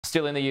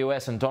Still in the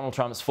US, and Donald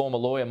Trump's former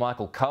lawyer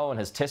Michael Cohen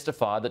has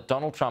testified that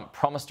Donald Trump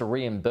promised to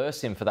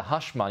reimburse him for the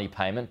hush money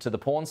payment to the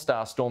porn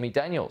star Stormy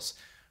Daniels.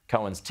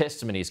 Cohen's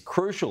testimony is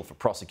crucial for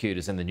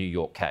prosecutors in the New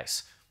York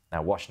case.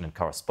 Now, Washington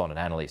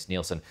correspondent Annelise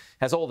Nielsen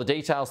has all the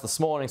details this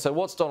morning. So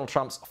what's Donald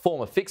Trump's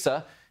former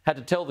fixer had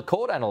to tell the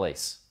court,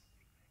 Annelise?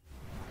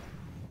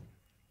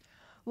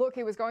 Look,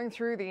 he was going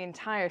through the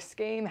entire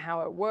scheme,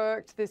 how it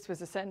worked. This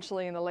was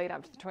essentially in the lead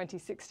up to the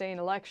 2016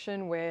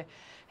 election, where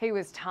he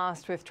was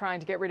tasked with trying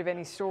to get rid of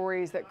any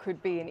stories that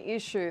could be an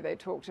issue. They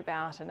talked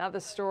about another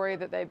story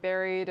that they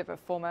buried of a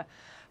former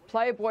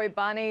Playboy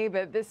bunny,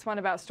 but this one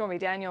about Stormy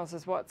Daniels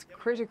is what's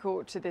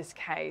critical to this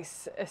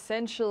case.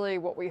 Essentially,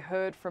 what we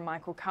heard from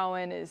Michael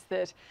Cohen is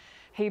that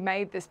he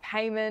made this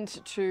payment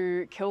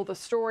to kill the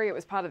story. It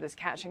was part of this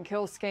catch and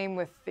kill scheme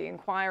with the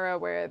Inquirer,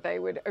 where they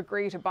would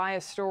agree to buy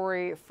a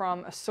story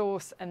from a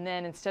source and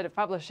then, instead of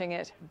publishing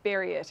it,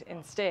 bury it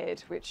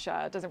instead, which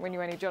doesn't win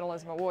you any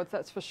journalism awards,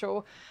 that's for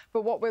sure.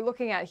 But what we're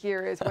looking at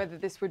here is whether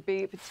this would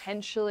be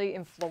potentially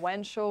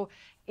influential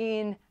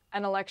in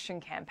an election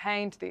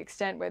campaign, to the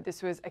extent where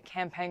this was a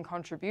campaign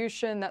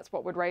contribution. That's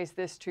what would raise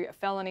this to a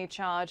felony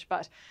charge.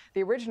 But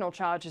the original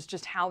charge is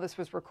just how this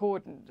was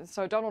recorded.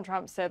 So Donald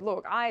Trump said,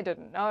 look, I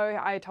didn't know.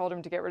 I told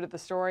him to get rid of the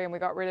story and we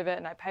got rid of it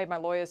and I paid my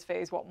lawyer's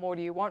fees. What more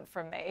do you want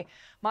from me?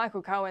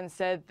 Michael Cohen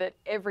said that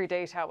every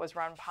detail was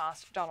run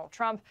past Donald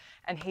Trump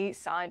and he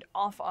signed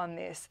off on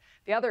this.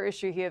 The other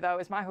issue here, though,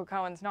 is Michael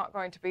Cohen's not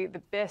going to be the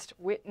best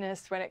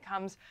witness when it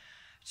comes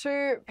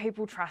to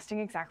people trusting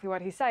exactly what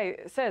he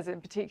says,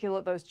 in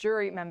particular those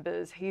jury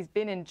members. He's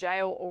been in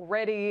jail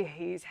already.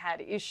 He's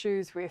had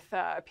issues with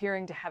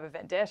appearing to have a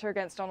vendetta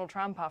against Donald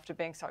Trump after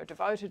being so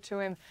devoted to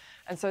him.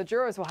 And so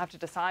jurors will have to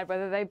decide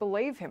whether they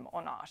believe him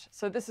or not.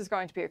 So this is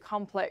going to be a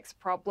complex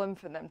problem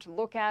for them to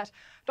look at.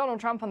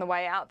 Donald Trump, on the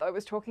way out, though,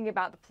 was talking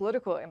about the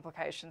political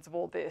implications of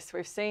all this.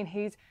 We've seen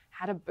he's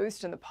had a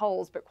boost in the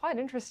polls, but quite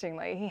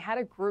interestingly, he had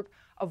a group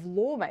of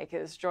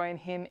lawmakers join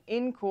him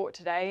in court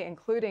today,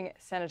 including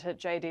Senator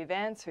J.D.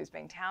 Vance, who's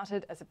being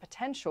touted as a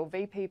potential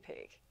VP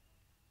pick.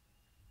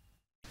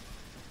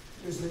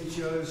 They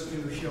chose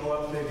to show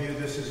up. They view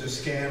this as a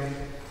scam.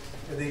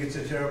 I think it's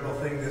a terrible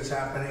thing that's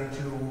happening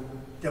to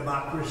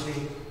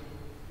democracy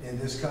in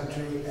this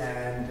country,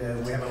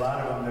 and we have a lot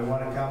of them that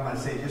want to come and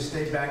say, just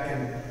stay back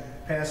and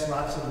pass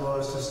lots of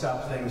laws to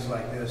stop things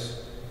like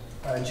this.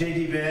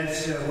 J.D.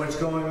 Vance, what's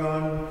going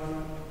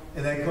on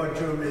in that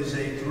courtroom is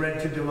a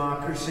threat to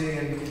democracy,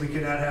 and we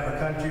cannot have a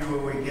country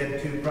where we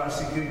get to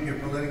prosecute your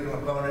political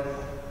opponent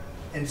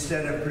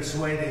instead of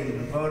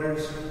persuading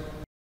voters.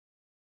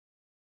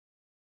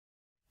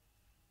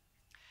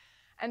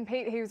 And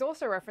Pete, he was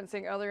also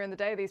referencing earlier in the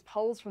day these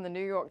polls from the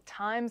New York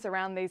Times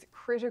around these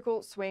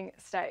critical swing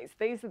states.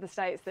 These are the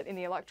states that in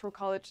the Electoral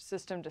College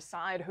system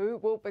decide who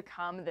will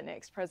become the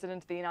next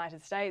president of the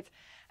United States.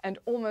 And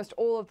almost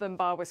all of them,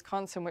 bar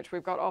Wisconsin, which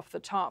we've got off the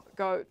top,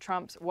 go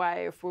Trump's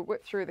way. If we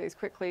whip through these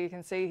quickly, you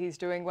can see he's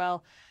doing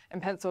well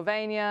in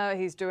Pennsylvania,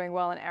 he's doing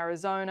well in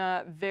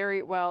Arizona,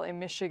 very well in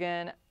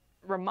Michigan,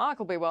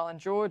 remarkably well in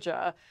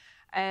Georgia,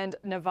 and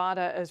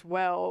Nevada as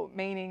well,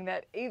 meaning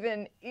that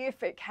even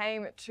if it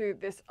came to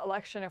this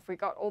election, if we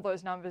got all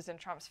those numbers in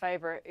Trump's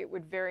favor, it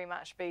would very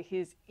much be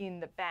his in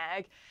the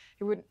bag.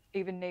 He wouldn't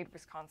even need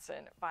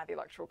Wisconsin by the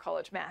Electoral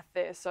College math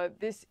there. So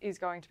this is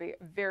going to be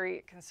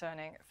very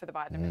concerning for the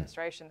Biden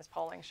administration, this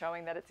polling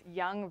showing that it's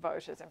young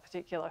voters in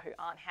particular who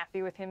aren't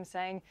happy with him,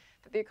 saying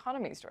that the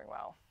economy is doing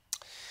well.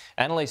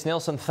 Annelise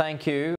Nielsen, thank you.